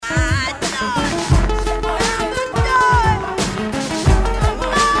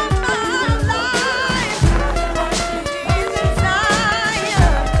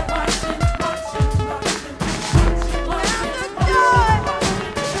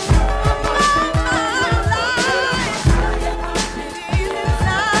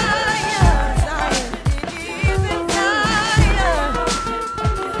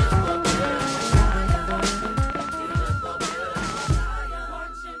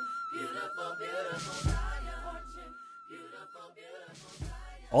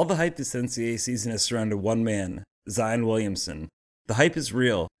All the hype this NCAA season has surrounded one man, Zion Williamson. The hype is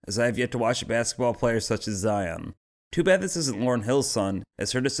real, as I have yet to watch a basketball player such as Zion. Too bad this isn't Lauryn Hill's son,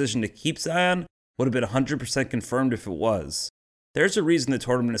 as her decision to keep Zion would have been 100% confirmed if it was. There's a reason the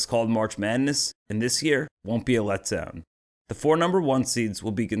tournament is called March Madness, and this year won't be a letdown. The 4 number 1 seeds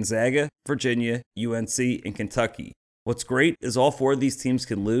will be Gonzaga, Virginia, UNC, and Kentucky. What's great is all 4 of these teams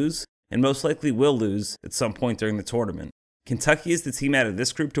can lose, and most likely will lose at some point during the tournament. Kentucky is the team out of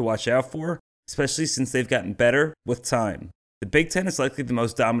this group to watch out for, especially since they've gotten better with time. The Big Ten is likely the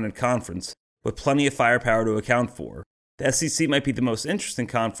most dominant conference, with plenty of firepower to account for. The SEC might be the most interesting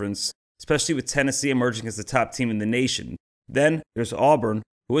conference, especially with Tennessee emerging as the top team in the nation. Then there's Auburn,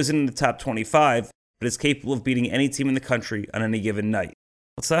 who isn't in the top 25, but is capable of beating any team in the country on any given night.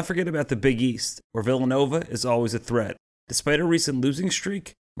 Let's not forget about the Big East, where Villanova is always a threat. Despite a recent losing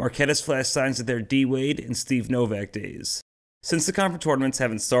streak, Marquette has flashed signs of their D. Wade and Steve Novak days. Since the conference tournaments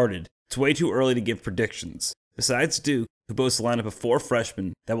haven't started, it's way too early to give predictions. Besides Duke, who boasts a lineup of 4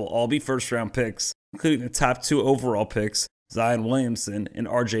 freshmen that will all be first-round picks, including the top 2 overall picks, Zion Williamson and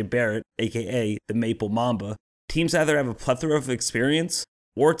RJ Barrett, aka the Maple Mamba, teams either have a plethora of experience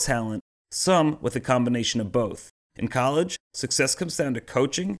or talent, some with a combination of both. In college, success comes down to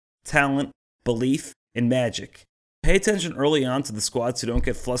coaching, talent, belief, and magic. Pay attention early on to the squads who don't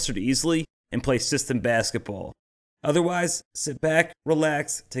get flustered easily and play system basketball. Otherwise, sit back,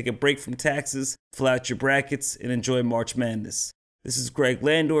 relax, take a break from taxes, fill out your brackets, and enjoy March Madness. This is Greg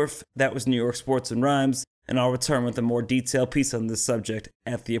Landorf, that was New York Sports and Rhymes, and I'll return with a more detailed piece on this subject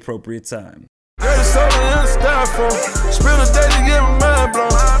at the appropriate time. Spill the day to get my mind blown.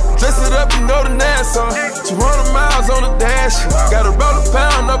 Dress it up and go to Nassau. 200 miles on the dash. Got a roll a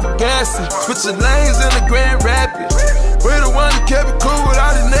pound up a gas. Switching lanes in the Grand Rapids.